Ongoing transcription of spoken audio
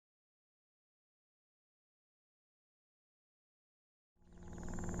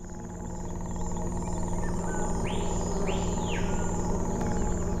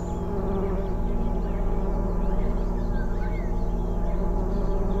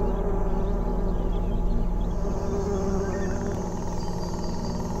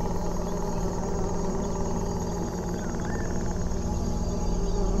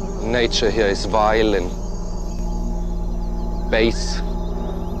nature here is vile and base.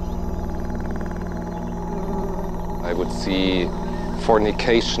 I would see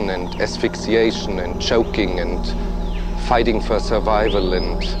fornication and asphyxiation and choking and fighting for survival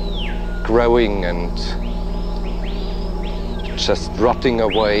and growing and just rotting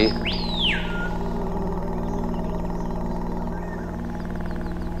away.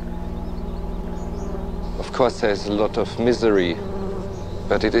 Of course, there's a lot of misery,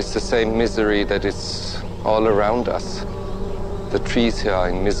 but it is the same misery that is all around us. The trees here are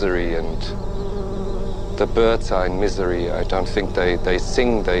in misery and the birds are in misery. I don't think they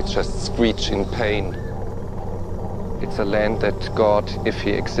sing, they just screech in pain. It's a land that God, if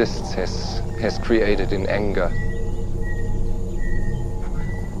he exists, has created in anger.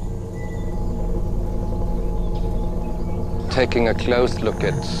 Taking a close look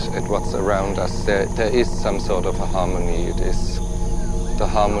at what's around us, there is some sort of a harmony. It is the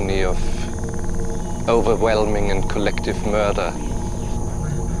harmony of overwhelming and collective murder.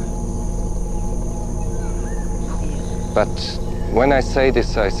 But when I say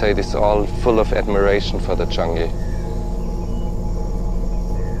this all full of admiration for the jungle.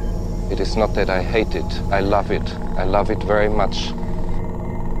 It is not that I hate it, I love it. I love it very much.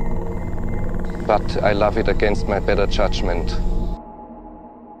 But I love it against my better judgment.